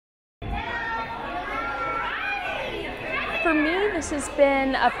For me, this has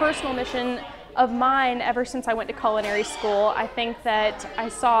been a personal mission of mine ever since I went to culinary school. I think that I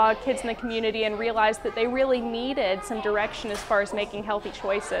saw kids in the community and realized that they really needed some direction as far as making healthy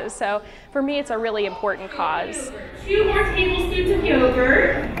choices. So for me, it's a really important cause. 2 more tablespoons of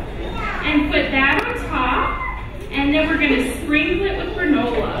yogurt and put that on top, and then we're going to sprinkle it with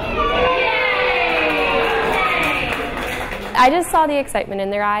granola. Yay! I just saw the excitement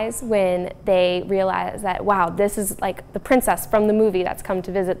in their eyes when they realized that, wow, this is like the princess from the movie that's come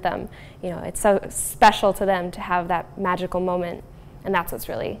to visit them. You know, it's so special to them to have that magical moment, and that's what's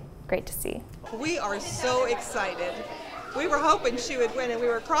really great to see. We are so excited. We were hoping she would win, and we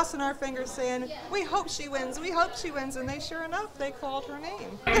were crossing our fingers saying, we hope she wins, we hope she wins, and sure enough, they called her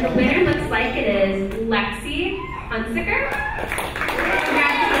name. And the winner looks like it is Lexi Hunziker.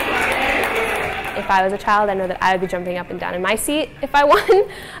 If I was a child, I know that I would be jumping up and down in my seat if I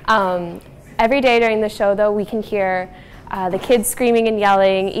won. Every day during the show, though, we can hear the kids screaming and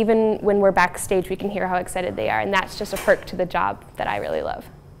yelling. Even when we're backstage, we can hear how excited they are, and that's just a perk to the job that I really love.